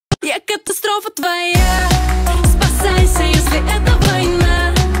Я катастрофа твоя. Спасайся, если это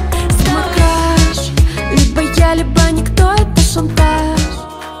война. Замыкаешь, либо я, либо никто, это шантаж.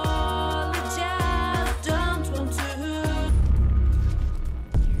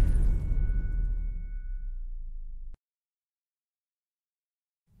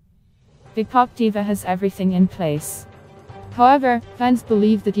 The pop diva has everything in place. However, fans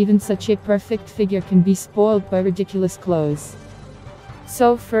believe that even such a perfect figure can be spoiled by ridiculous clothes.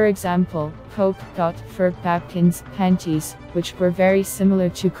 So, for example, Koke got for Babkin's panties, which were very similar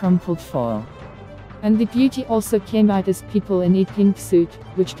to crumpled foil. And the beauty also came out as people in a pink suit,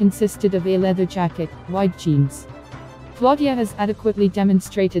 which consisted of a leather jacket, white jeans. Claudia has adequately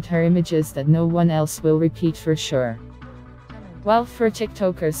demonstrated her images that no one else will repeat for sure. While for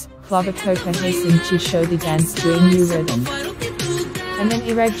TikTokers, Klava Koka hastened to show the dance to a new rhythm. And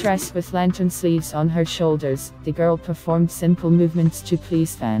in a red dress with lantern sleeves on her shoulders, the girl performed simple movements to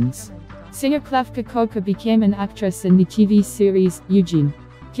please fans. Singer Klavka Koka became an actress in the TV series Eugene.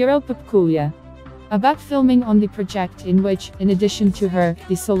 Kirill Papkulya. About filming on the project in which, in addition to her,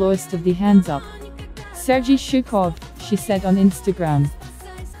 the soloist of the Hands Up, Sergei Shukov, she said on Instagram.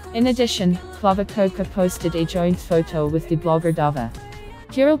 In addition, Klava Koka posted a joint photo with the blogger Dava.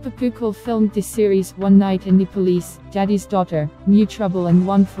 Kirill Papukul filmed the series One Night in the Police, Daddy's Daughter, New Trouble and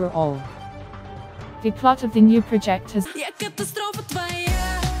One for All. The plot of the new project has